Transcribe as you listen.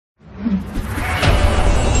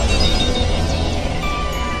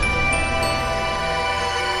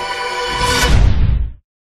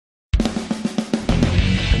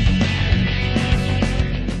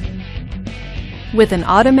with an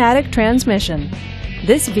automatic transmission.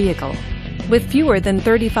 This vehicle, with fewer than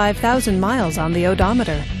 35,000 miles on the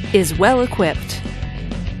odometer, is well equipped.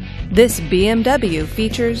 This BMW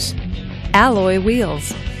features alloy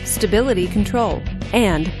wheels, stability control,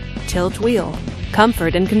 and tilt wheel.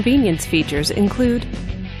 Comfort and convenience features include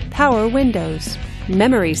power windows,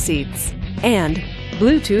 memory seats, and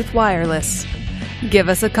Bluetooth wireless. Give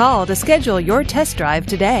us a call to schedule your test drive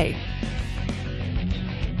today.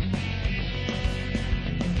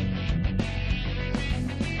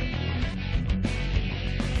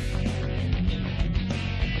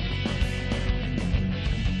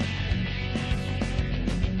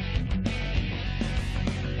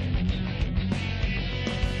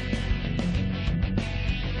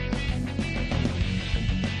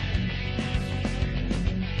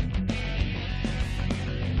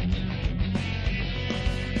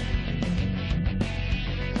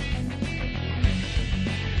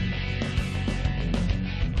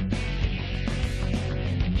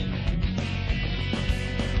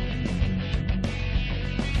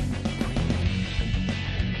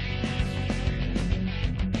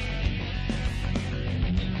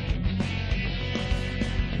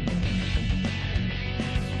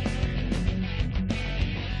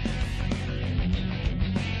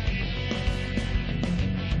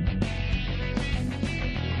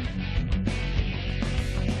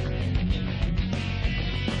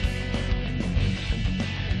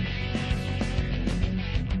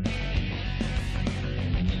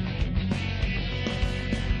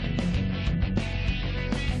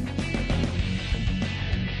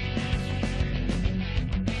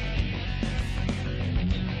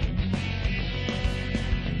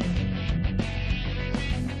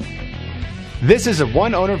 This is a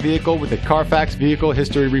one-owner vehicle with a Carfax Vehicle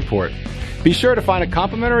History Report. Be sure to find a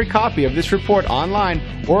complimentary copy of this report online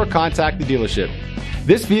or contact the dealership.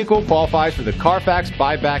 This vehicle qualifies for the Carfax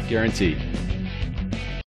Buyback Guarantee.